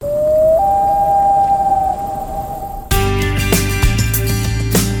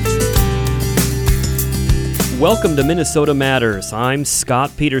Welcome to Minnesota Matters. I'm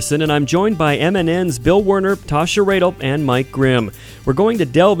Scott Peterson, and I'm joined by MNN's Bill Werner, Tasha Radel, and Mike Grimm. We're going to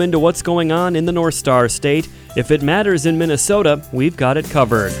delve into what's going on in the North Star State. If it matters in Minnesota, we've got it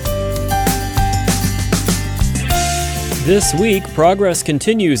covered. This week, progress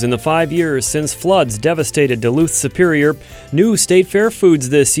continues in the 5 years since floods devastated Duluth Superior, new State Fair foods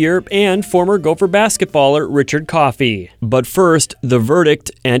this year, and former Gopher basketballer Richard Coffey. But first, the verdict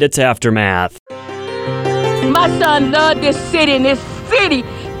and its aftermath. My son loved this city, and this city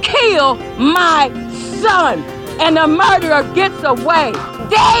killed my son. And the murderer gets away.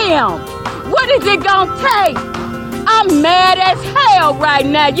 Damn! What is it gonna take? I'm mad as hell right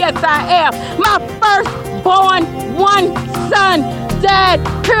now. Yes, I am. My firstborn one son died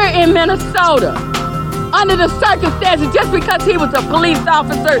here in Minnesota. Under the circumstances, just because he was a police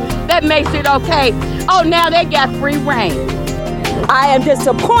officer, that makes it okay. Oh, now they got free reign. I am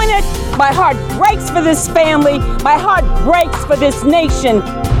disappointed. My heart breaks for this family. My heart breaks for this nation.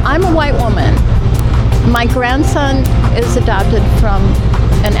 I'm a white woman. My grandson is adopted from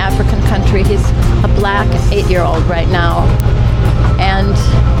an African country. He's a black 8-year-old right now. And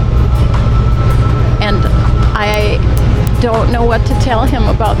I don't know what to tell him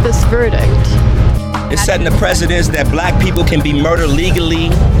about this verdict. It's setting the precedence that black people can be murdered legally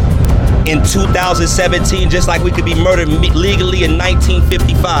in 2017, just like we could be murdered legally in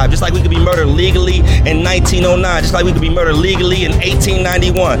 1955, just like we could be murdered legally in 1909, just like we could be murdered legally in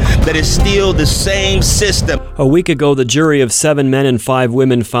 1891. That is still the same system. A week ago, the jury of 7 men and 5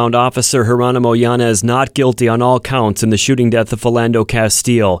 women found Officer Geronimo Yanez not guilty on all counts in the shooting death of Philando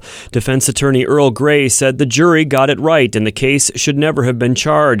Castile. Defense attorney Earl Gray said the jury got it right and the case should never have been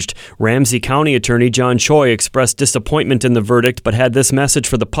charged. Ramsey County attorney John Choi expressed disappointment in the verdict, but had this message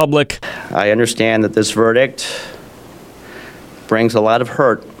for the public. I understand that this verdict brings a lot of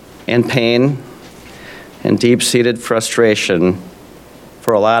hurt and pain and deep-seated frustration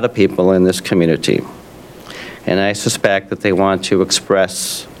for a lot of people in this community. And I suspect that they want to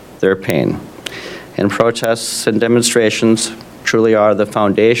express their pain. And protests and demonstrations truly are the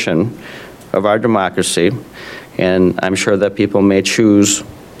foundation of our democracy, and I'm sure that people may choose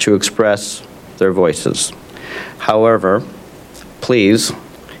to express their voices. However, please,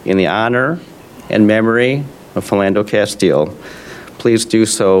 in the honor and memory of Philando Castile, please do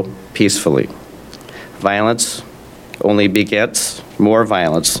so peacefully. Violence only begets more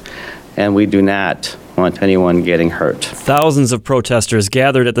violence, and we do not want anyone getting hurt. Thousands of protesters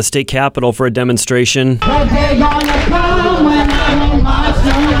gathered at the state capitol for a demonstration. The day gonna come when I don't march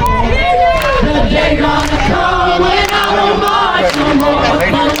no more. The day gonna come when I don't march no more.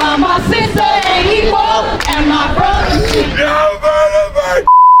 But my sister ain't equal, and my brother. Nobody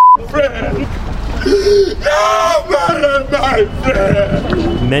my friend. Nobody my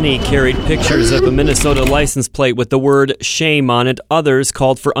friend. Many carried pictures of a Minnesota license plate with the word shame on it. Others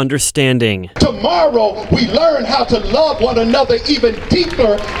called for understanding. Tomorrow, we learn how to love one another even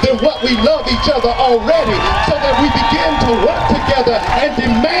deeper than what we love each other already, so that we begin to work together and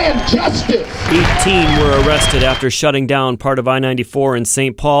demand justice. 18 were arrested after shutting down part of I-94 in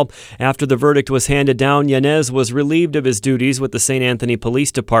St. Paul. After the verdict was handed down, Yanez was relieved of his duties with the St. Anthony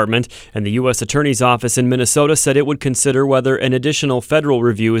Police Department, and the U.S. Attorney's Office in Minnesota said it would consider whether an additional federal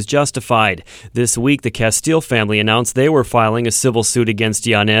review is justified. This week, the Castile family announced they were filing a civil suit against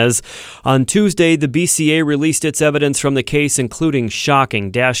Yanez. On Tuesday, the BCA released its evidence from the case, including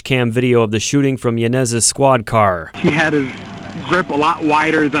shocking dash cam video of the shooting from Yanez's squad car. He had his grip a lot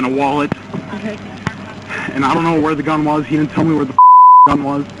wider than a wallet. Okay. And I don't know where the gun was. He didn't tell me where the gun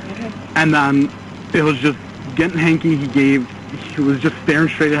was. Okay. And then it was just getting hanky. He was just staring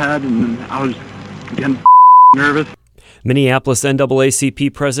straight ahead, and I was getting nervous. Minneapolis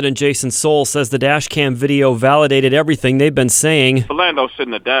NAACP President Jason Soul says the dash cam video validated everything they've been saying. Philando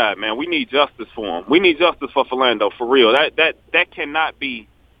shouldn't have died, man. We need justice for him. We need justice for Philando, for real. That cannot be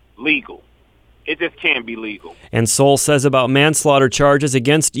legal. It just can't be legal. And Soul says about manslaughter charges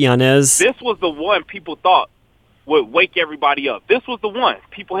against Yanez. This was the one people thought would wake everybody up. This was the one.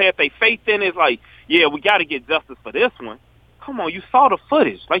 People had their faith in it. It's like, yeah, we got to get justice for this one. Come on, you saw the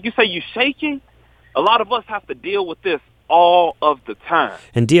footage. Like you say, you shaking? A lot of us have to deal with this all of the time.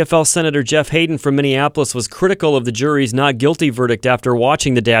 And DFL Senator Jeff Hayden from Minneapolis was critical of the jury's not guilty verdict after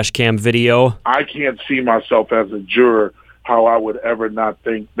watching the dash cam video. I can't see myself as a juror how I would ever not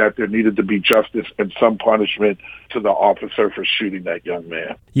think that there needed to be justice and some punishment to the officer for shooting that young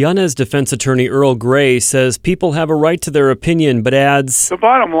man. Yanez defense attorney Earl Gray says people have a right to their opinion, but adds, the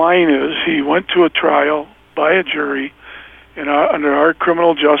bottom line is he went to a trial by a jury under our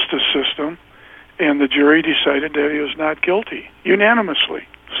criminal justice system, and the jury decided that he was not guilty, unanimously.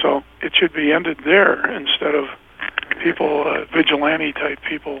 So it should be ended there instead of people, vigilante-type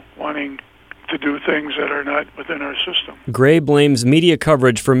people, wanting to do things that are not within our system. Gray blames media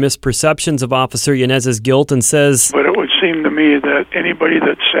coverage for misperceptions of Officer Yanez's guilt and says, But it would seem to me that anybody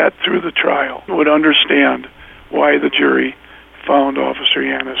that sat through the trial would understand why the jury found Officer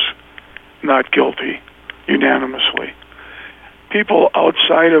Yanez not guilty unanimously. People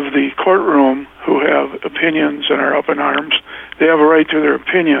outside of the courtroom who have opinions and are up in arms, they have a right to their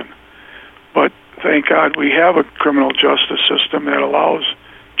opinion. But thank God we have a criminal justice system that allows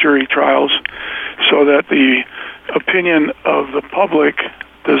jury trials so that the opinion of the public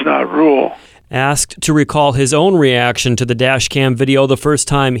does not rule. Asked to recall his own reaction to the dash cam video the first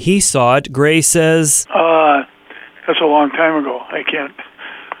time he saw it, Gray says, That's a long time ago. I can't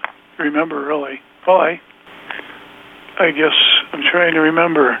remember, really. Well, I guess I'm trying to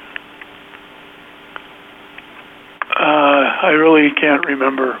remember. I really can't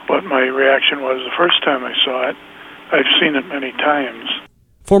remember what my reaction was the first time I saw it. I've seen it many times.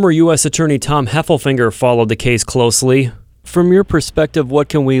 Former U.S. Attorney Tom Heffelfinger followed the case closely. From your perspective, what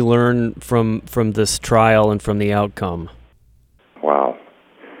can we learn from this trial and from the outcome? Wow.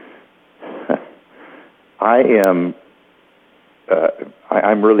 I'm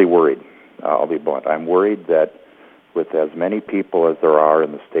really worried. I'll be blunt. I'm worried that with as many people as there are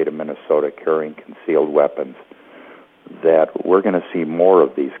in the state of Minnesota carrying concealed weapons, that we're going to see more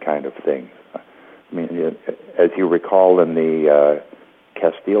of these kind of things. I mean, as you recall in the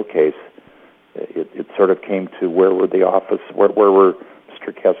Castile case, it sort of came to where were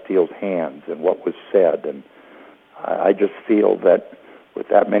Mr. Castile's hands and what was said, and I just feel that with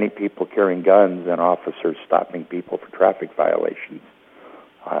that many people carrying guns and officers stopping people for traffic violations,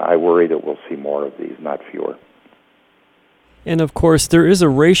 I worry that we'll see more of these, not fewer. And of course, there is a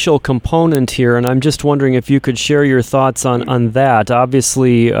racial component here, and I'm just wondering if you could share your thoughts on that.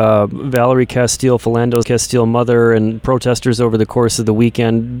 Obviously, Valerie Castile, Philando Castile's mother, and protesters over the course of the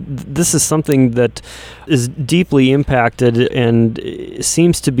weekend, this is something that is deeply impacted and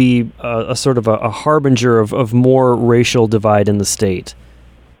seems to be a sort of a harbinger of more racial divide in the state.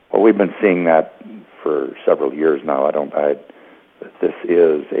 Well, we've been seeing that for several years now. This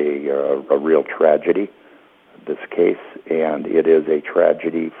is a real tragedy, this case, and it is a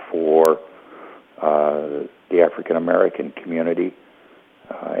tragedy for the African American community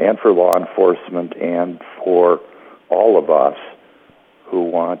and for law enforcement and for all of us who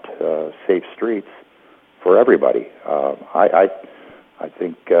want safe streets for everybody. I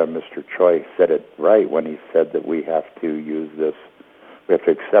think Mr. Choi said it right when he said that we have to use this. We have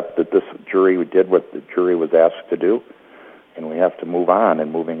to accept that this jury did what the jury was asked to do, and we have to move on,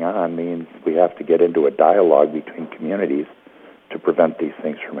 and moving on means we have to get into a dialogue between communities to prevent these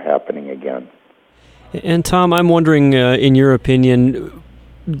things from happening again. And Tom, I'm wondering, in your opinion,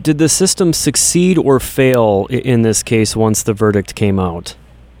 did the system succeed or fail in this case once the verdict came out?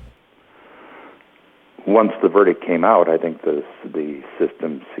 Once the verdict came out, I think the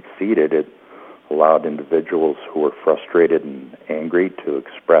system succeeded. It allowed individuals who were frustrated and angry to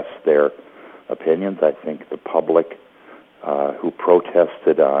express their opinions. I think the public who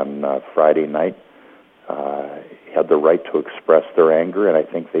protested on Friday night had the right to express their anger, and I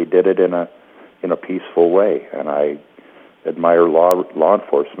think they did it in a peaceful way. And I admire law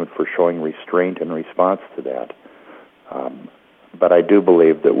enforcement for showing restraint in response to that. But I do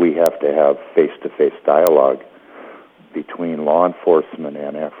believe that we have to have face-to-face dialogue between law enforcement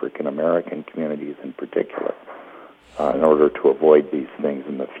and African American communities in particular in order to avoid these things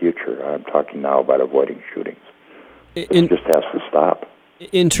in the future. I'm talking now about avoiding shootings. It just has to stop.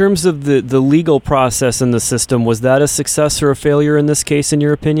 In terms of the legal process in the system, was that a success or a failure in this case, in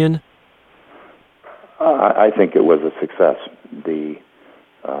your opinion? I think it was a success. The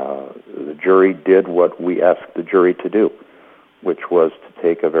jury did what we asked the jury to do, which was to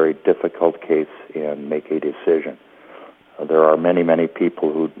take a very difficult case and make a decision. There are many, many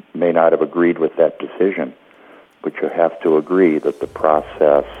people who may not have agreed with that decision, but you have to agree that the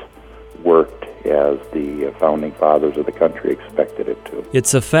process worked as the founding fathers of the country expected it to.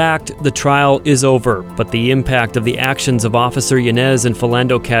 It's a fact the trial is over, but the impact of the actions of Officer Yanez and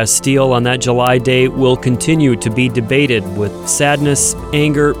Philando Castile on that July day will continue to be debated with sadness,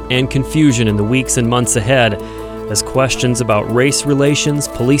 anger, and confusion in the weeks and months ahead, as questions about race relations,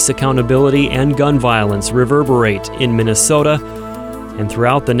 police accountability, and gun violence reverberate in Minnesota and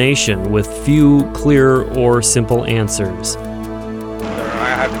throughout the nation with few clear or simple answers.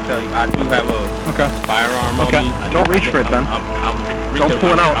 I have to tell you, I do have a firearm on me. Don't reach for it then. Don't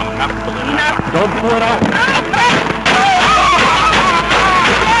pull it out. Don't pull it out.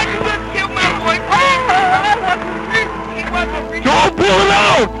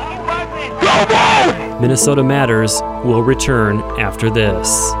 Minnesota Matters will return after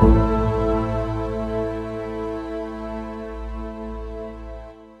this.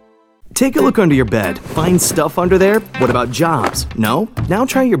 Take a look under your bed. Find stuff under there? What about jobs? No? Now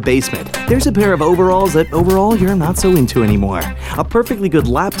try your basement. There's a pair of overalls that overall you're not so into anymore. A perfectly good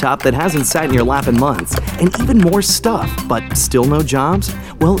laptop that hasn't sat in your lap in months. And even more stuff, but still no jobs?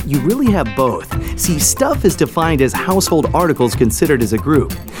 Well, you really have both. See, stuff is defined as household articles considered as a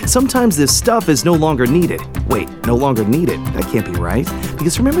group. Sometimes this stuff is no longer needed. Wait, no longer needed? That can't be right.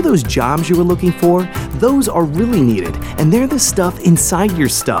 Because remember those jobs you were looking for? Those are really needed, and they're the stuff inside your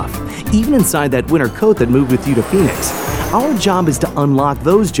stuff. Even inside that winter coat that moved with you to Phoenix. Our job is to unlock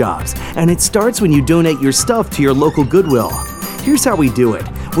those jobs, and it starts when you donate your stuff to your local Goodwill. Here's how we do it.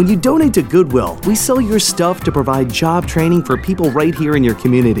 When you donate to Goodwill, we sell your stuff to provide job training for people right here in your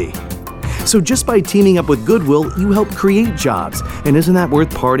community. So just by teaming up with Goodwill, you help create jobs. And isn't that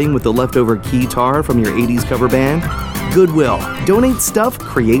worth parting with the leftover guitar from your 80s cover band? Goodwill. Donate stuff,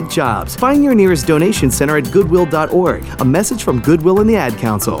 create jobs. Find your nearest donation center at goodwill.org. A message from Goodwill and the Ad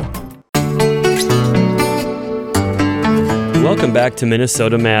Council. Welcome back to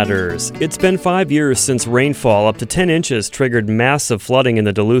Minnesota Matters. It's been 5 years since rainfall up to 10 inches triggered massive flooding in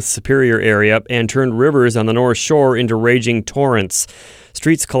the Duluth-Superior area and turned rivers on the North Shore into raging torrents.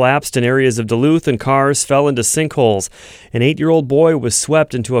 Streets collapsed in areas of Duluth and cars fell into sinkholes. An 8-year-old boy was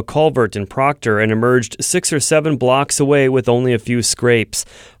swept into a culvert in Proctor and emerged 6 or 7 blocks away with only a few scrapes.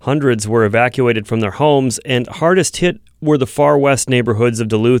 Hundreds were evacuated from their homes, and hardest hit were the far west neighborhoods of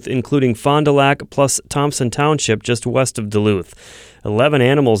Duluth, including Fond du Lac plus Thompson Township just west of Duluth. 11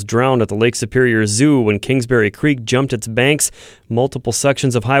 animals drowned at the Lake Superior Zoo when Kingsbury Creek jumped its banks. Multiple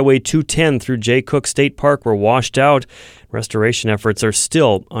sections of Highway 210 through Jay Cook State Park were washed out. Restoration efforts are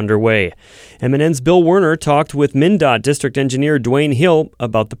still underway. MNN's Bill Werner talked with MnDOT District Engineer Dwayne Hill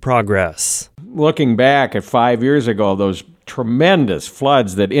about the progress. Looking back at 5 years ago, those tremendous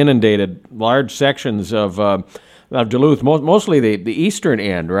floods that inundated large sections of Duluth, mostly the eastern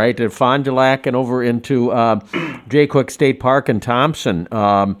end, right, at Fond du Lac and over into Jay Cook State Park and Thompson.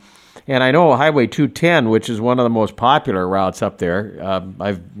 And I know Highway 210, which is one of the most popular routes up there.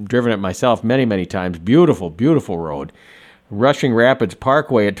 I've driven it myself many, many times. Beautiful, beautiful road. Rushing Rapids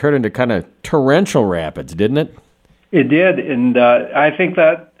Parkway, it turned into kind of torrential rapids, didn't it? It did, and I think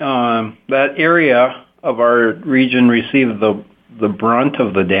that that area of our region received the brunt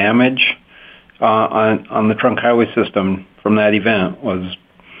of the damage on the trunk highway system from that event. Was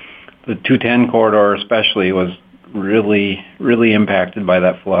the 210 corridor especially was really, really impacted by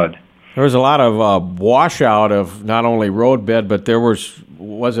that flood. There was a lot of washout of not only road bed, but there was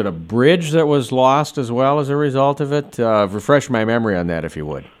it a bridge that was lost as well as a result of it? Refresh my memory on that, if you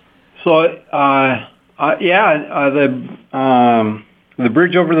would. So, the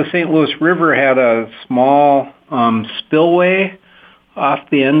bridge over the St. Louis River had a small spillway off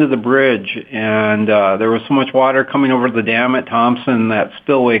the end of the bridge, and there was so much water coming over the dam at Thompson that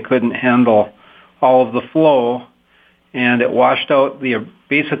spillway couldn't handle all of the flow, and it washed out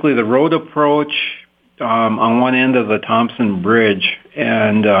basically the road approach on one end of the Thompson Bridge.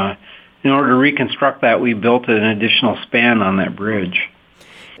 And in order to reconstruct that, we built an additional span on that bridge.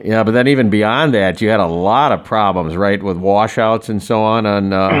 Yeah, but then even beyond that, you had a lot of problems, right, with washouts and so on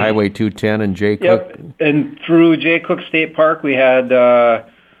Highway 210 and Jay Cook? Yep, and through Jay Cook State Park, we had, at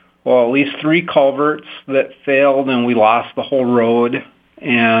least 3 culverts that failed, and we lost the whole road.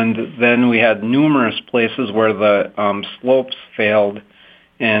 And then we had numerous places where the slopes failed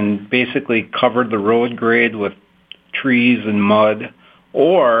and basically covered the road grade with trees and mud,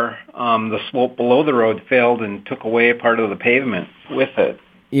 or the slope below the road failed and took away part of the pavement with it.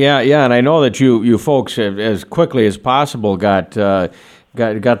 Yeah, and I know that you folks have, as quickly as possible got the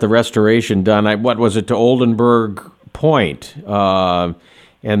restoration done. What was it, to Oldenburg Point? And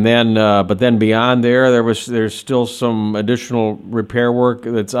then, but then beyond there's still some additional repair work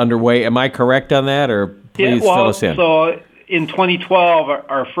that's underway. Am I correct on that, or please fill us in? So in 2012,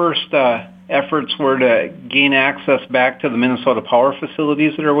 our first efforts were to gain access back to the Minnesota Power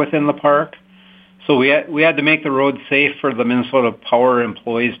facilities that are within the park. So we had to make the road safe for the Minnesota Power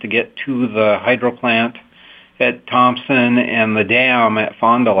employees to get to the hydro plant at Thompson and the dam at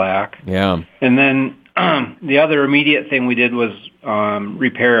Fond du Lac. Yeah. And then the other immediate thing we did was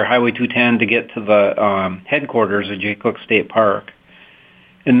repair Highway 210 to get to the headquarters of Jay Cook State Park.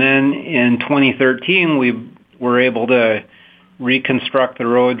 And then in 2013, we were able to reconstruct the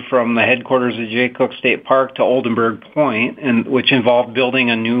road from the headquarters of Jay Cook State Park to Oldenburg Point, which involved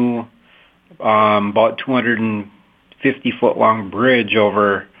building a new about 250-foot long bridge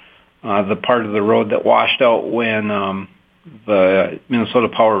over the part of the road that washed out when the Minnesota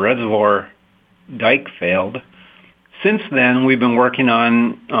Power Reservoir dike failed. Since then, we've been working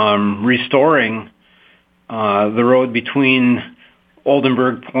on restoring the road between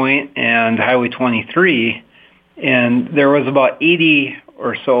Oldenburg Point and Highway 23, and there was about 80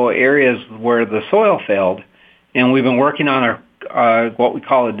 or so areas where the soil failed, and we've been working on what we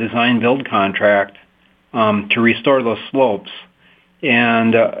call a design-build contract to restore those slopes.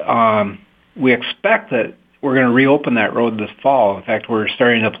 And we expect that we're going to reopen that road this fall. In fact, we're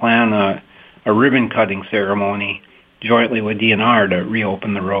starting to plan a ribbon-cutting ceremony jointly with DNR to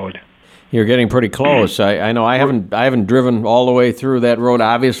reopen the road. You're getting pretty close. I know I haven't driven all the way through that road,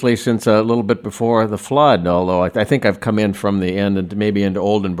 obviously, since a little bit before the flood, although I think I've come in from the end and maybe into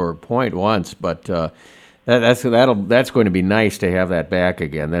Oldenburg Point once, but that's going to be nice to have that back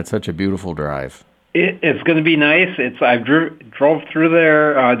again. That's such a beautiful drive. It's going to be nice. I drove through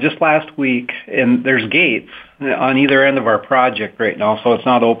there just last week, and there's gates on either end of our project right now, so it's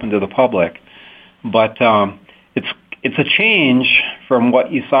not open to the public. But it's a change from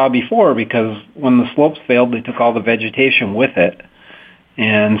what you saw before, because when the slopes failed, they took all the vegetation with it.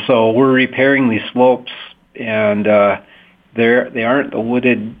 And so we're repairing these slopes, and they aren't the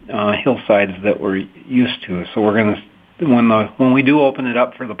wooded hillsides that we're used to. So we're going to, when we do open it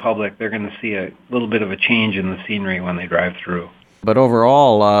up for the public, they're going to see a little bit of a change in the scenery when they drive through. But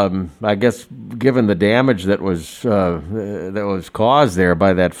overall, I guess given the damage that was caused there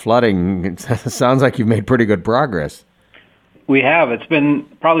by that flooding, it sounds like you've made pretty good progress. We have. It's been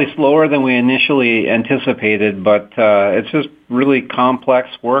probably slower than we initially anticipated, but it's just really complex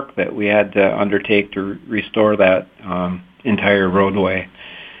work that we had to undertake to restore that entire roadway.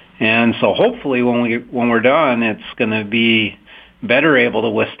 And so hopefully when we're done, it's going to be better able to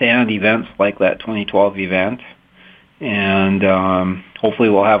withstand events like that 2012 event. And hopefully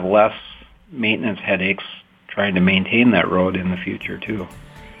we'll have less maintenance headaches trying to maintain that road in the future, too.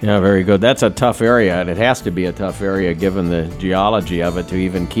 Yeah, very good. That's a tough area, and it has to be a tough area given the geology of it to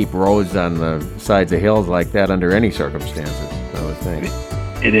even keep roads on the sides of hills like that under any circumstances, I would think.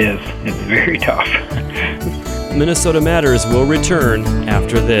 It is. It's very tough. Minnesota Matters will return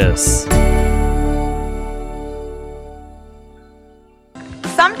after this.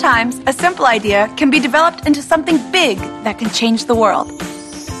 Sometimes a simple idea can be developed into something big that can change the world.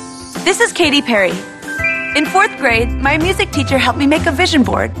 This is Katy Perry. In 4th grade, my music teacher helped me make a vision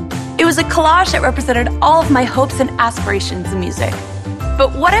board. It was a collage that represented all of my hopes and aspirations in music.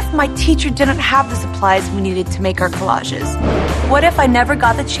 But what if my teacher didn't have the supplies we needed to make our collages? What if I never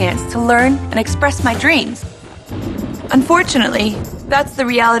got the chance to learn and express my dreams? Unfortunately, that's the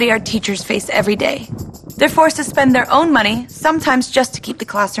reality our teachers face every day. They're forced to spend their own money, sometimes just to keep the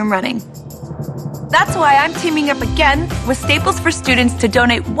classroom running. That's why I'm teaming up again with Staples for Students to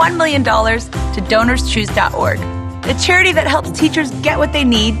donate $1 million to DonorsChoose.org, a charity that helps teachers get what they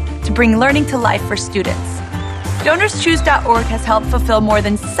need to bring learning to life for students. DonorsChoose.org has helped fulfill more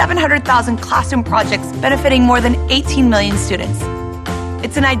than 700,000 classroom projects benefiting more than 18 million students.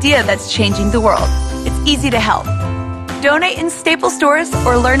 It's an idea that's changing the world. It's easy to help. Donate in Staples stores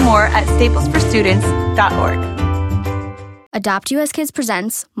or learn more at staplesforstudents.org. Adopt US Kids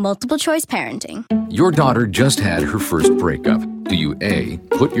presents Multiple Choice Parenting. Your daughter just had her first breakup. Do you A,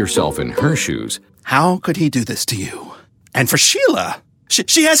 put yourself in her shoes? How could he do this to you? And for Sheila,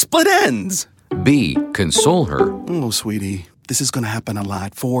 she has split ends. B, console her. Oh, sweetie, this is going to happen a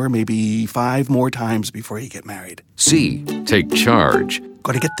lot. 4, maybe 5 more times before you get married. C, take charge.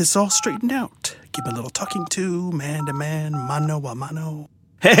 Got to get this all straightened out. Give a little talking to, man to man, mano a mano.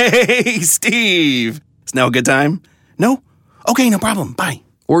 Hey, Steve! Is now a good time? No? Okay, no problem. Bye.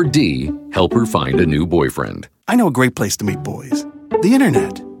 Or D, help her find a new boyfriend. I know a great place to meet boys. The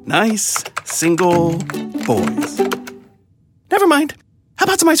internet. Nice, single boys. Never mind. How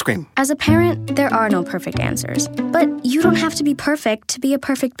about some ice cream? As a parent, there are no perfect answers. But you don't have to be perfect to be a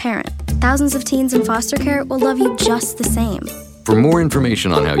perfect parent. Thousands of teens in foster care will love you just the same. For more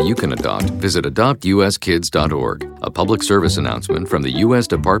information on how you can adopt, visit adoptuskids.org. A public service announcement from the U.S.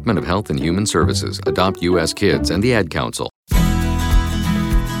 Department of Health and Human Services, Adopt U.S. Kids, and the Ad Council.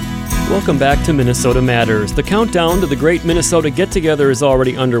 Welcome back to Minnesota Matters. The countdown to the Great Minnesota Get-Together is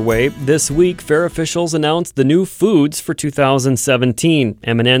already underway. This week, fair officials announced the new foods for 2017.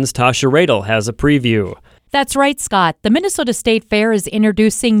 MNN's Tasha Radel has a preview. That's right, Scott. The Minnesota State Fair is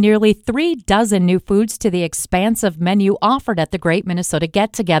introducing nearly 3 dozen new foods to the expansive menu offered at the Great Minnesota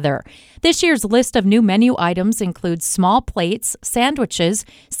Get-Together. This year's list of new menu items includes small plates, sandwiches,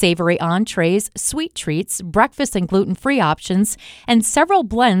 savory entrees, sweet treats, breakfast and gluten-free options, and several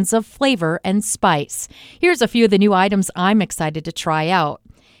blends of flavor and spice. Here's a few of the new items I'm excited to try out.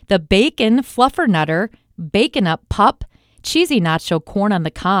 The Bacon Fluffernutter, Bacon Up Pup, cheesy nacho corn on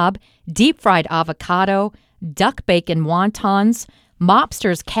the cob, deep-fried avocado, duck bacon wontons,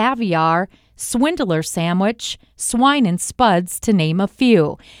 mobster's caviar, swindler sandwich, swine and spuds, to name a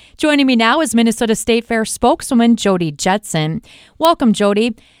few. Joining me now is Minnesota State Fair spokeswoman Jody Jetson. Welcome,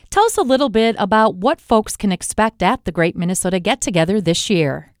 Jody. Tell us a little bit about what folks can expect at the Great Minnesota Get-Together this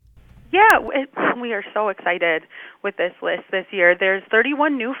year. Yeah, we are so excited with this list this year. There's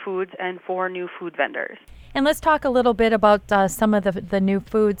 31 new foods and 4 new food vendors. And let's talk a little bit about some of the new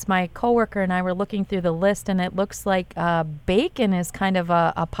foods. My coworker and I were looking through the list, and it looks like bacon is kind of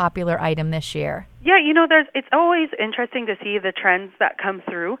a popular item this year. Yeah, it's always interesting to see the trends that come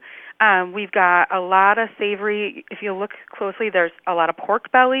through. We've got a lot of savory. If you look closely, there's a lot of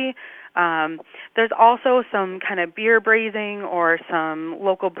pork belly. There's also some kind of beer braising or some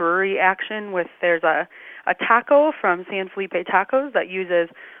local brewery action there's a taco from San Felipe Tacos that uses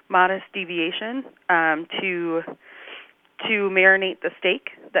modest deviation to marinate the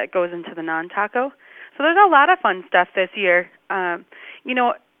steak that goes into the non-taco. So there's a lot of fun stuff this year. A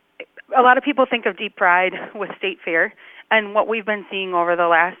lot of people think of deep fried with State Fair, and what we've been seeing over the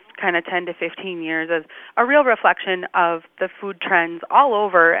last kind of 10 to 15 years is a real reflection of the food trends all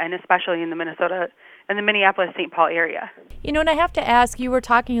over, and especially in the Minneapolis-St. Paul area. And I have to ask, you were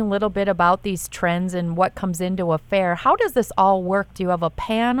talking a little bit about these trends and what comes into a fair. How does this all work? Do you have a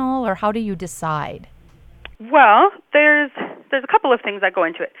panel, or how do you decide? Well, there's a couple of things that go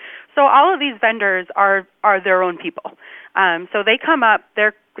into it. So all of these vendors are their own people. So they come up,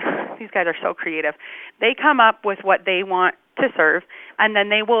 these guys are so creative. They come up with what they want to serve, and then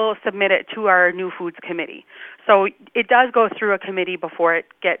they will submit it to our New Foods Committee. So it does go through a committee before it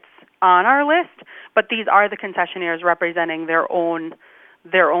gets on our list, but these are the concessionaires representing their own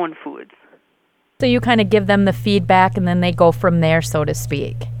foods. So you kind of give them the feedback, and then they go from there, so to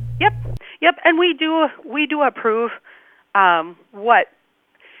speak. Yep, and we do approve what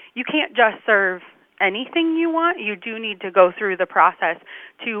you can't just serve anything you want. You do need to go through the process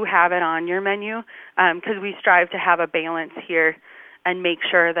to have it on your menu, because we strive to have a balance here and make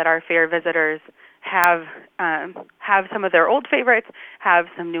sure that our fair visitors have some of their old favorites, have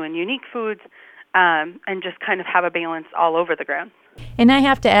some new and unique foods, and just kind of have a balance all over the ground. And I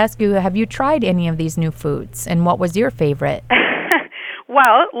have to ask you, have you tried any of these new foods, and what was your favorite?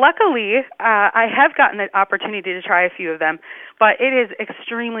 Well, luckily, I have gotten the opportunity to try a few of them, but it is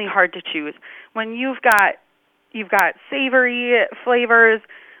extremely hard to choose. When you've got savory flavors,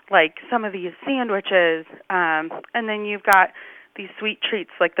 like some of these sandwiches, and then you've got these sweet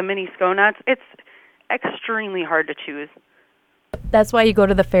treats like the mini Sco-Nuts, it's extremely hard to choose. That's why you go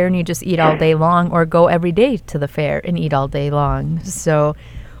to the fair and you just eat all day long, or go every day to the fair and eat all day long. So,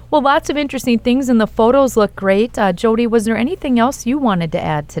 well, lots of interesting things, and the photos look great. Jody, was there anything else you wanted to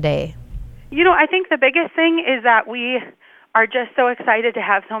add today? I think the biggest thing is that we are just so excited to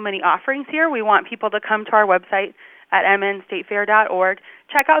have so many offerings here. We want people to come to our website at mnstatefair.org,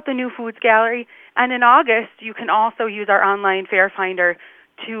 check out the New Foods Gallery, and in August, you can also use our online fair finder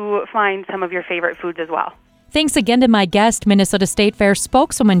to find some of your favorite foods as well. Thanks again to my guest, Minnesota State Fair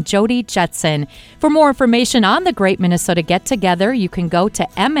spokeswoman Jody Jetson. For more information on the Great Minnesota Get-Together, you can go to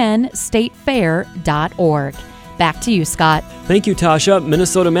mnstatefair.org. Back to you, Scott. Thank you, Tasha.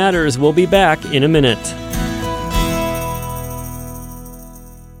 Minnesota Matters will be back in a minute.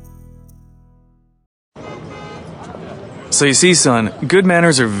 So you see, son, good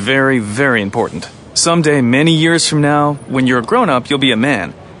manners are very, very important. Someday, many years from now, when you're a grown-up, you'll be a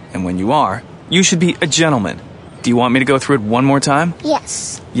man. And when you are, you should be a gentleman. Do you want me to go through it one more time?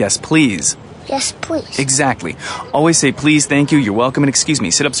 Yes. Yes, please. Yes, please. Exactly. Always say please, thank you, you're welcome, and excuse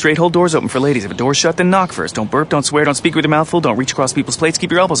me. Sit up straight, hold doors open for ladies. If a door's shut, then knock first. Don't burp, don't swear, don't speak with your mouth full, don't reach across people's plates,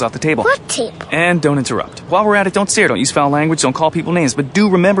 keep your elbows off the table. What table? And don't interrupt. While we're at it, don't stare, don't use foul language, don't call people names, but do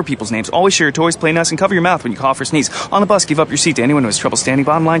remember people's names. Always share your toys, play nice, and cover your mouth when you cough or sneeze. On the bus, give up your seat to anyone who has trouble standing.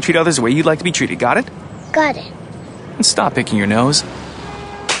 Bottom line, treat others the way you'd like to be treated. Got it? Got it. And stop picking your nose.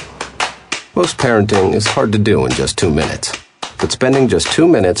 Most parenting is hard to do in just 2 minutes. But spending just 2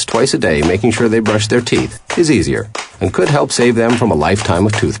 minutes twice a day making sure they brush their teeth is easier and could help save them from a lifetime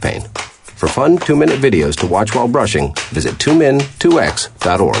of tooth pain. For fun 2-minute videos to watch while brushing, visit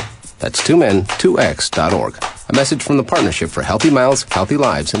 2min2x.org. That's 2min2x.org. A message from the Partnership for Healthy Mouths, Healthy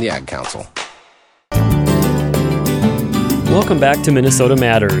Lives, and the Ag Council. Welcome back to Minnesota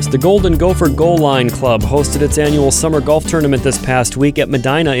Matters. The Golden Gopher Goal Line Club hosted its annual summer golf tournament this past week at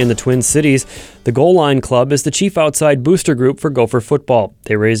Medina in the Twin Cities. The Goal Line Club is the chief outside booster group for Gopher football.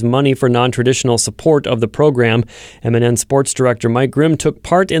 They raise money for non-traditional support of the program. MNN Sports Director Mike Grimm took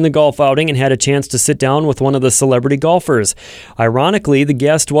part in the golf outing and had a chance to sit down with one of the celebrity golfers. Ironically, the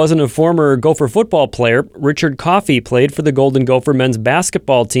guest wasn't a former Gopher football player. Richard Coffey played for the Golden Gopher men's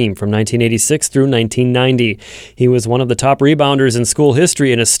basketball team from 1986 through 1990. He was one of the top rebounders in school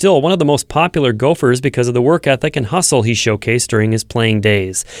history and is still one of the most popular Gophers because of the work ethic and hustle he showcased during his playing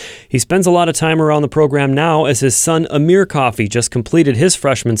days. He spends a lot of time around the program now as his son Amir Coffey just completed his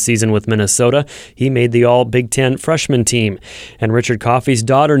freshman season with Minnesota. He made the All-Big Ten freshman team. And Richard Coffey's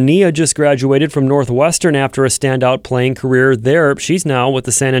daughter Nia just graduated from Northwestern after a standout playing career there. She's now with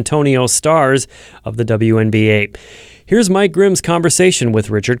the San Antonio Stars of the WNBA. Here's Mike Grimm's conversation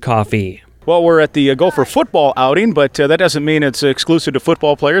with Richard Coffey. Well, we're at the Gopher football outing, but that doesn't mean it's exclusive to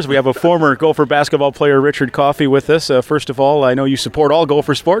football players. We have a former Gopher basketball player, Richard Coffey, with us. First of all, I know you support all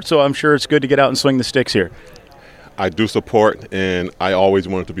Gopher sports, so I'm sure it's good to get out and swing the sticks here. I do support, and I always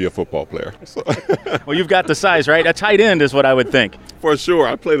wanted to be a football player. So. Well, you've got the size, right? A tight end is what I would think. For sure.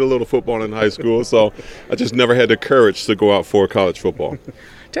 I played a little football in high school, so I just never had the courage to go out for college football.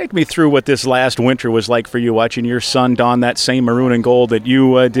 Take me through what this last winter was like for you, watching your son don that same maroon and gold that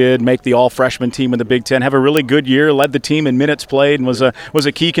you did, make the all-freshman team in the Big Ten, have a really good year, led the team in minutes played, and was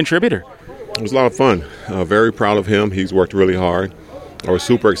a key contributor. It was a lot of fun. Very proud of him. He's worked really hard. I was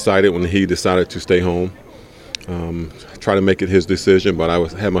super excited when he decided to stay home. Try to make it his decision, but I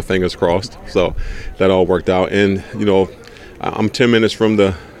had my fingers crossed, so that all worked out. And, you know, I'm 10 minutes from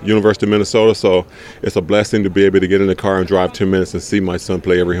the University of Minnesota, so it's a blessing to be able to get in the car and drive 10 minutes and see my son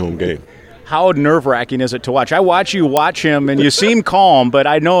play every home game. How nerve-wracking is it to watch? I watch you watch him, and you seem calm, but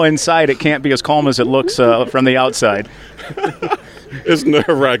I know inside it can't be as calm as it looks from the outside. It's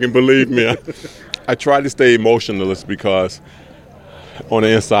nerve-wracking, believe me. I try to stay emotionless because on the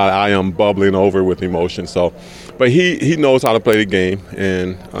inside I am bubbling over with emotion. So, but he knows how to play the game,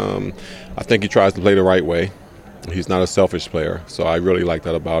 and I think he tries to play the right way. He's not a selfish player, so I really like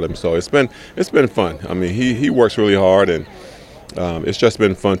that about him. So it's been fun. I mean, he works really hard, and it's just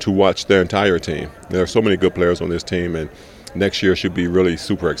been fun to watch their entire team. There are so many good players on this team, and next year should be really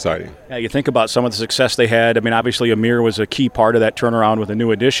super exciting. Yeah, you think about some of the success they had. I mean, obviously Amir was a key part of that turnaround with a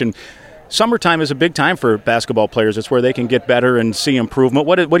new addition. Summertime is a big time for basketball players. It's where they can get better and see improvement.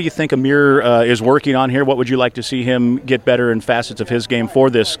 What do you think Amir is working on here? What would you like to see him get better in facets of his game for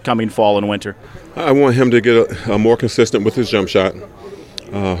this coming fall and winter? I want him to get more consistent with his jump shot.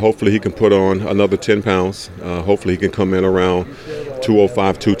 Hopefully he can put on another 10 pounds. Hopefully he can come in around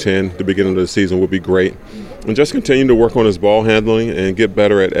 205, 210. The beginning of the season would be great. And just continue to work on his ball handling and get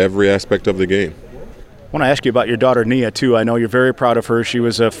better at every aspect of the game. I want to ask you about your daughter, Nia, too. I know you're very proud of her. She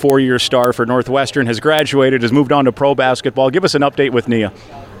was a 4-year star for Northwestern, has graduated, has moved on to pro basketball. Give us an update with Nia.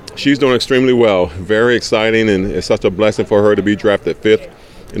 She's doing extremely well. Very exciting, and it's such a blessing for her to be drafted 5th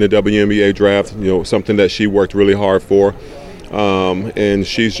in the WNBA draft, you know, something that she worked really hard for. And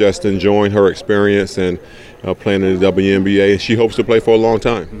she's just enjoying her experience and playing in the WNBA. She hopes to play for a long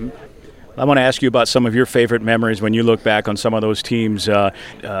time. Mm-hmm. I want to ask you about some of your favorite memories when you look back on some of those teams.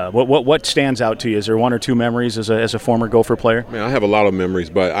 What stands out to you? Is there one or two memories as a former Gopher player? Man, I have a lot of memories,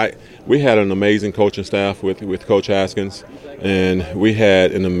 but we had an amazing coaching staff with Coach Haskins, and we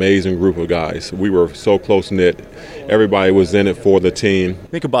had an amazing group of guys. We were so close-knit. Everybody was in it for the team.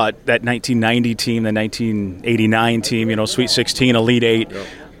 Think about that 1990 team, the 1989 team, you know, Sweet 16, Elite 8. Yep.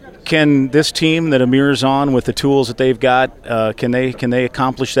 Can this team that Amir's on, with the tools that they've got, can they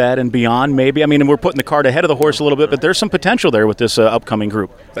accomplish that and beyond maybe? I mean, we're putting the cart ahead of the horse a little bit, but there's some potential there with this upcoming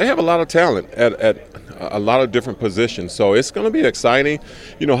group. They have a lot of talent at a lot of different positions, so it's going to be exciting.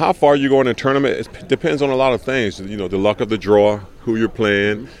 You know, how far you go in a tournament, it depends on a lot of things. You know, the luck of the draw, who you're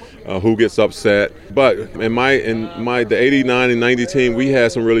playing, who gets upset. But in the 89 and 90 team, we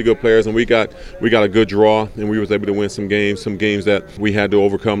had some really good players, and we got a good draw, and we was able to win some games that we had to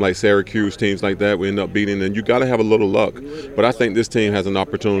overcome, like Syracuse, teams like that. We ended up beating, and you got to have a little luck. But I think this team has an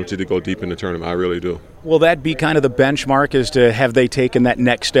opportunity to go deep in the tournament. I really do. Will that be kind of the benchmark as to have they taken that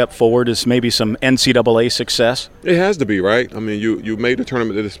next step forward as maybe some NCAA success? It has to be, right? I mean, you made the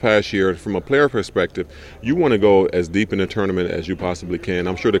tournament this past year. From a player perspective, you want to go as deep in the tournament as you possibly can.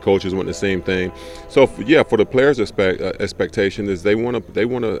 I'm sure the coaches want the same thing. So, for the players' expectation is they want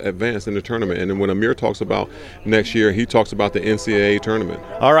to advance in the tournament. And then when Amir talks about next year, he talks about the NCAA tournament.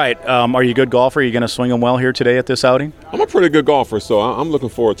 All right. Are you a good golfer? Are you going to swing them well here today at this outing? I'm a pretty good golfer, so I'm looking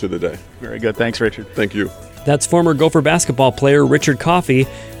forward to the day. Very good. Thanks, Richard. Thank you. That's former Gopher basketball player Richard Coffey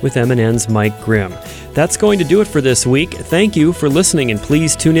with MNN's Mike Grimm. That's going to do it for this week. Thank you for listening, and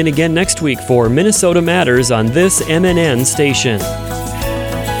please tune in again next week for Minnesota Matters on this MNN station.